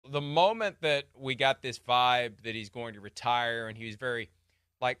the moment that we got this vibe that he's going to retire, and he was very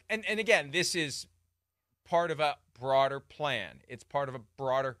and again, this is part of a broader plan. It's part of a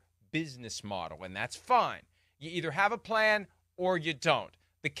broader business model, and that's fine. You either have a plan or you don't.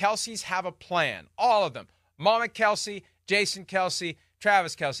 The Kelces have a plan, all of them. Mama Kelce, Jason Kelce,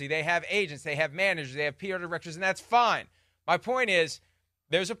 Travis Kelce. They have agents, they have managers, they have PR directors, and that's fine. My point is,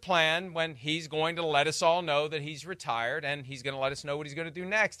 there's a plan when he's going to let us all know that he's retired, and he's going to let us know what he's going to do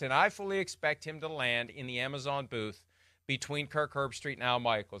next. And I fully expect him to land in the Amazon booth between Kirk Herbstreit and Al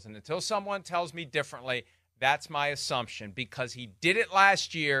Michaels. And until someone tells me differently, that's my assumption, because he did it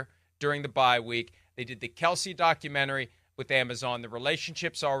last year during the bye week. They did the Kelce documentary with Amazon. The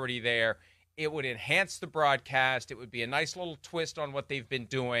relationship's already there. It would enhance the broadcast. It would be a nice little twist on what they've been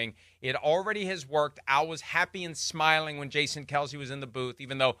doing. It already has worked. Al was happy and smiling when Jason Kelce was in the booth,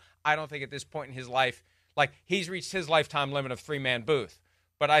 even though I don't think at this point in his life, he's reached his lifetime limit of three-man booth.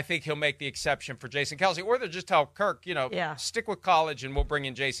 But I think he'll make the exception for Jason Kelce. Or they'll just tell Kirk, stick with college and we'll bring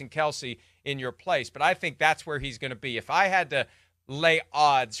in Jason Kelce in your place. But I think that's where he's going to be. If I had to lay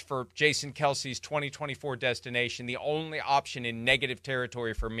odds for Jason Kelce's 2024 destination, the only option in negative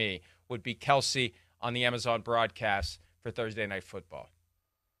territory for me would be Kelce on the Amazon broadcast for Thursday Night Football.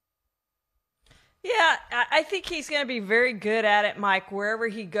 Yeah, I think he's going to be very good at it, Mike, wherever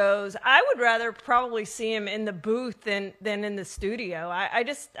he goes. I would rather probably see him in the booth than in the studio.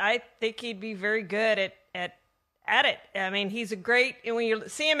 I think he'd be very good at it. I mean, he's a great, and when you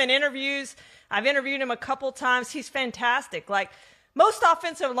see him in interviews, I've interviewed him a couple times. He's fantastic. Most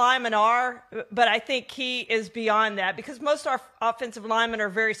offensive linemen are, but I think he is beyond that, because most offensive linemen are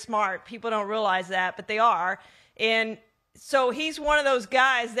very smart. People don't realize that, but they are. And so he's one of those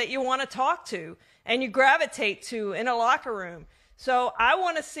guys that you want to talk to and you gravitate to in a locker room. So I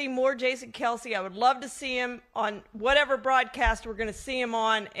want to see more Jason Kelce. I would love to see him on whatever broadcast we're going to see him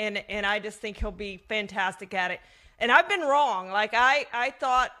on, and I just think he'll be fantastic at it. And I've been wrong. I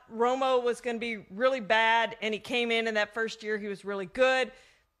thought Romo was going to be really bad, and he came in that first year. He was really good.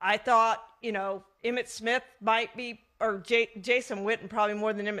 I thought, Emmitt Smith might be, or Jason Witten probably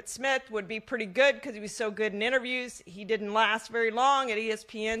more than Emmitt Smith would be pretty good because he was so good in interviews. He didn't last very long at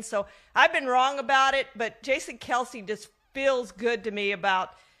ESPN. So I've been wrong about it, but Jason Kelce just feels good to me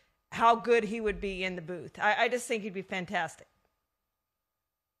about how good he would be in the booth. I just think he'd be fantastic.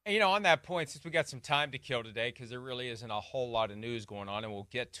 And, on that point, since we got some time to kill today, because there really isn't a whole lot of news going on, and we'll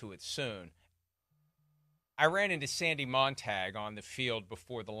get to it soon, I ran into Sandy Montag on the field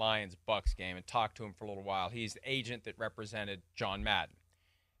before the Lions-Bucks game and talked to him for a little while. He's the agent that represented John Madden.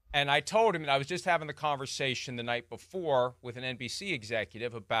 And I told him that I was just having the conversation the night before with an NBC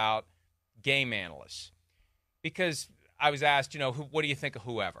executive about game analysts. Because I was asked, what do you think of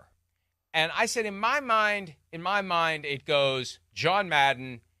whoever? And I said, in my mind, it goes John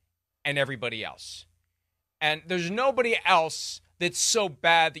Madden and everybody else. And there's nobody else that's so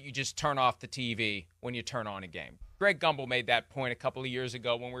bad that you just turn off the TV when you turn on a game. Greg Gumbel made that point a couple of years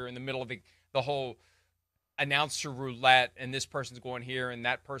ago when we were in the middle of the whole announcer roulette, and this person's going here and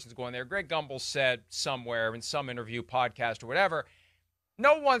that person's going there. Greg Gumbel said somewhere in some interview, podcast, or whatever,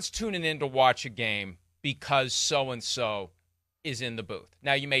 no one's tuning in to watch a game because so-and-so is in the booth.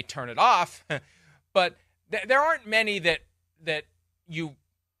 Now, you may turn it off, but there aren't many that you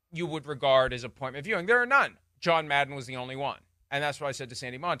would regard as appointment viewing. There are none. John Madden was the only one. And that's what I said to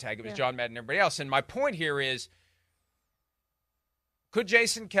Sandy Montag. It was John Madden and everybody else. And my point here is, could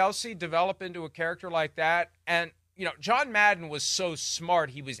Jason Kelce develop into a character like that? And, John Madden was so smart,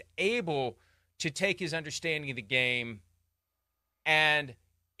 he was able to take his understanding of the game and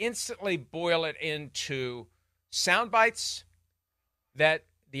instantly boil it into sound bites that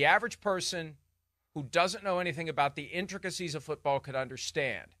the average person who doesn't know anything about the intricacies of football could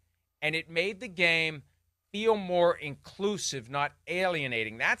understand. And it made the game feel more inclusive, not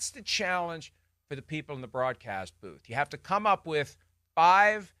alienating. That's the challenge for the people in the broadcast booth. You have to come up with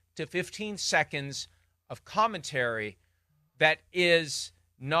 5 to 15 seconds of commentary that is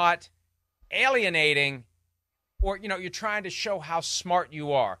not alienating, or, you're trying to show how smart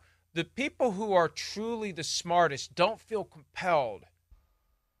you are. The people who are truly the smartest don't feel compelled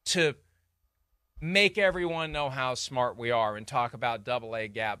to make everyone know how smart we are and talk about double-A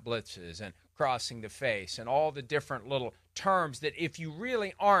gap blitzes and crossing the face and all the different little terms that if you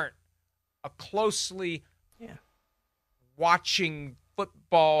really aren't a closely watching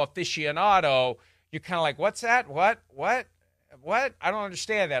football aficionado, you're kind of like, what's that? What? I don't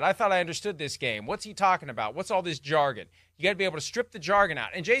understand that. I thought I understood this game. What's he talking about? What's all this jargon? You got to be able to strip the jargon out.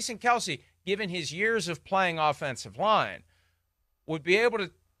 And Jason Kelce, given his years of playing offensive line, would be able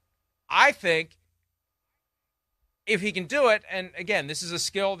to, I think, if he can do it, and again, this is a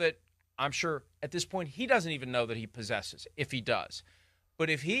skill that I'm sure at this point he doesn't even know that he possesses, if he does. But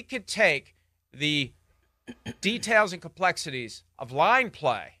if he could take the details and complexities of line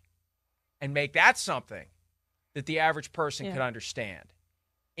play and make that something that the average person could understand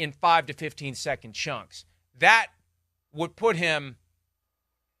in 5 to 15-second chunks, that would put him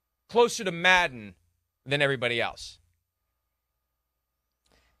closer to Madden than everybody else.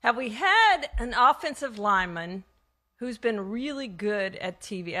 Have we had an offensive lineman who's been really good at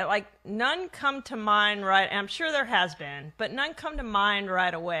TV? Like, none come to mind right. I'm sure there has been, but none come to mind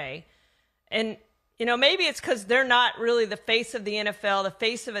right away. And, you know, maybe it's because they're not really the face of the NFL, the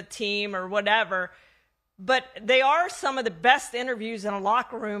face of a team or whatever, but they are some of the best interviews in a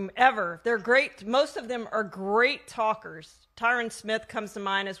locker room ever. They're great. Most of them are great talkers. Tyron Smith comes to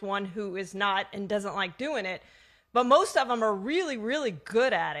mind as one who is not and doesn't like doing it. But most of them are really, really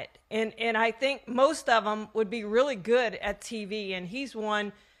good at it. And I think most of them would be really good at TV. And he's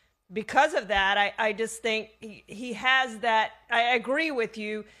one, because of that, I just think he has that. I agree with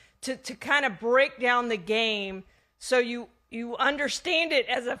you to kind of break down the game so you understand it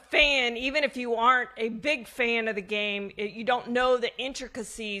as a fan, even if you aren't a big fan of the game. You don't know the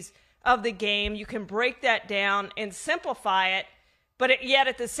intricacies of the game. You can break that down and simplify it, but yet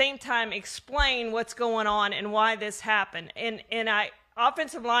at the same time explain what's going on and why this happened. And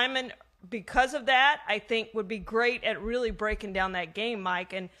offensive linemen, because of that, I think would be great at really breaking down that game,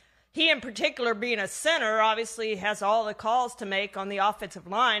 Mike. And he in particular, being a center, obviously has all the calls to make on the offensive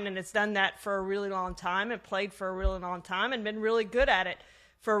line, and has done that for a really long time and played for a really long time and been really good at it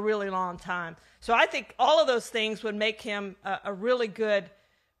for a really long time. So I think all of those things would make him a really good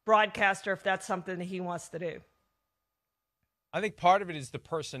broadcaster if that's something that he wants to do. I think part of it is the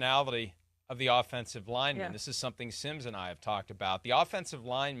personality of the offensive lineman. Yeah. This is something Sims and I have talked about. The offensive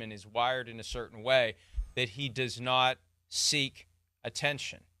lineman is wired in a certain way that he does not seek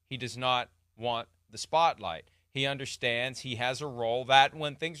attention. He does not want the spotlight. He understands he has a role that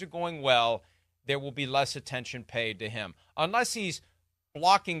when things are going well, there will be less attention paid to him. Unless he's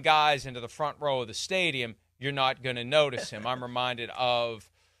blocking guys into the front row of the stadium, you're not going to notice him. I'm reminded of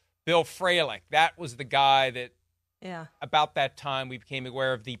Bill Fralick. That was the guy that about that time we became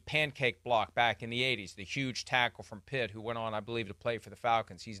aware of the pancake block back in the 80s, the huge tackle from Pitt who went on, I believe, to play for the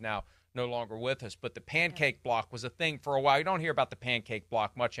Falcons. He's now no longer with us. But the pancake block was a thing for a while. You don't hear about the pancake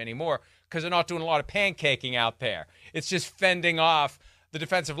block much anymore because they're not doing a lot of pancaking out there. It's just fending off the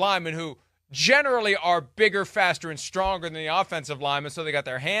defensive linemen who generally are bigger, faster, and stronger than the offensive linemen, so they got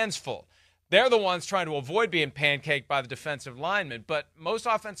their hands full. They're the ones trying to avoid being pancaked by the defensive linemen. But most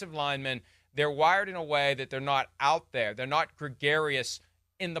offensive linemen, they're wired in a way that they're not out there. They're not gregarious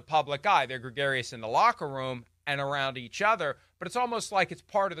in the public eye. They're gregarious in the locker room and around each other, but it's almost like it's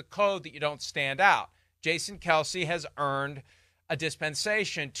part of the code that you don't stand out. Jason Kelce has earned a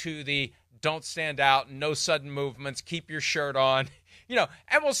dispensation to the don't stand out, no sudden movements, keep your shirt on, and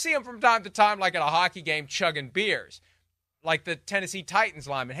we'll see him from time to time, like at a hockey game, chugging beers, like the Tennessee Titans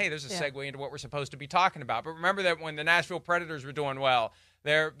lineman. Hey, there's a segue into what we're supposed to be talking about. But remember that when the Nashville Predators were doing well,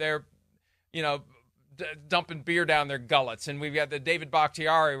 they're dumping beer down their gullets. And we've got the David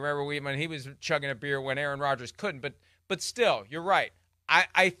Bakhtiari, remember when he was chugging a beer when Aaron Rodgers couldn't. But still, you're right.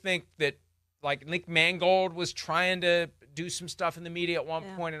 I think that, like, Nick Mangold was trying to do some stuff in the media at one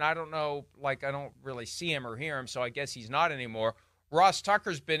point, and I don't know, I don't really see him or hear him, so I guess he's not anymore. Ross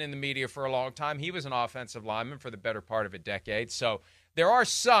Tucker's been in the media for a long time. He was an offensive lineman for the better part of a decade. So there are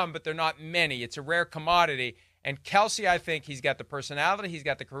some, but they're not many. It's a rare commodity. And Kelce, I think he's got the personality, he's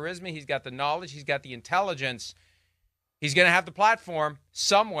got the charisma, he's got the knowledge, he's got the intelligence. He's going to have the platform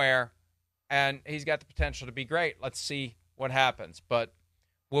somewhere, and he's got the potential to be great. Let's see what happens. But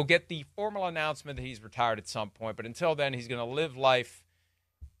we'll get the formal announcement that he's retired at some point. But until then, he's going to live life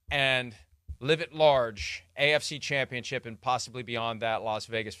and live at large. AFC Championship and possibly beyond that, Las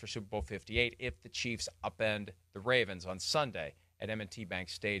Vegas for Super Bowl 58 if the Chiefs upend the Ravens on Sunday at M&T Bank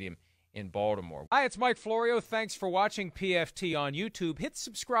Stadium in Baltimore. Hi, it's Mike Florio. Thanks for watching PFT on YouTube. Hit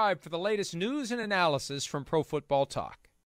subscribe for the latest news and analysis from Pro Football Talk.